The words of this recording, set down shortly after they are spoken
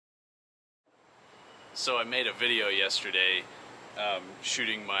So I made a video yesterday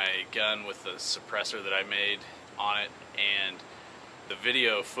shooting my gun with the suppressor that I made on it, and the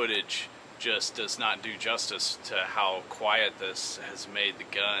video footage just does not do justice to how quiet this has made the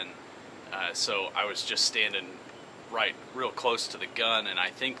gun. So I was just standing real close to the gun, and I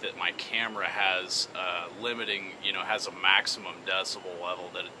think that my camera has limiting, has a maximum decibel level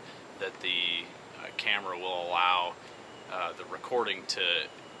that the camera will allow the recording to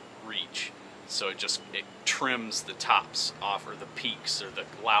reach. So it trims the tops off, or the peaks, or the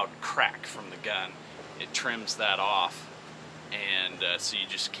loud crack from the gun. It trims that off, and so you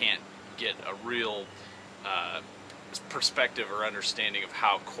just can't get a real perspective or understanding of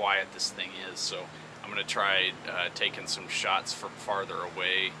how quiet this thing is. So I'm going to try taking some shots from farther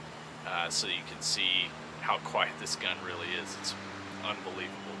away so you can see how quiet this gun really is. It's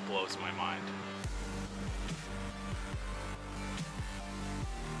unbelievable. It blows my mind.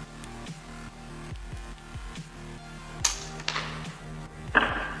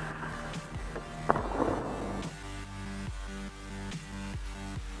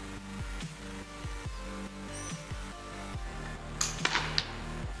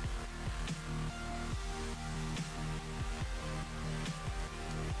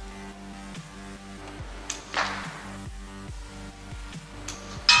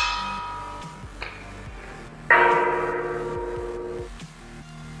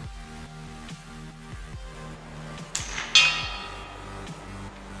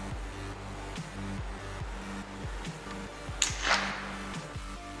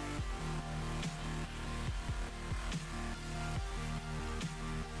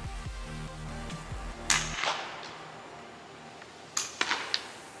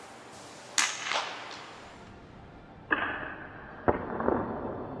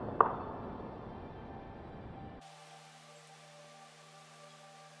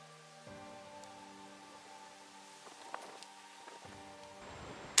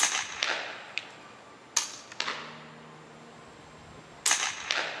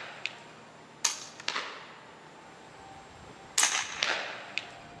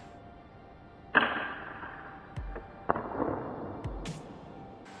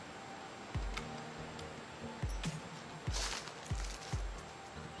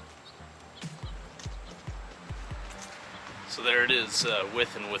 So there it is,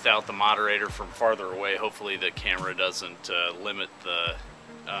 with and without the moderator from farther away. Hopefully the camera doesn't limit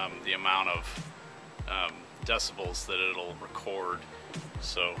the amount of decibels that it'll record.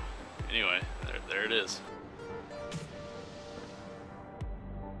 So anyway, there it is.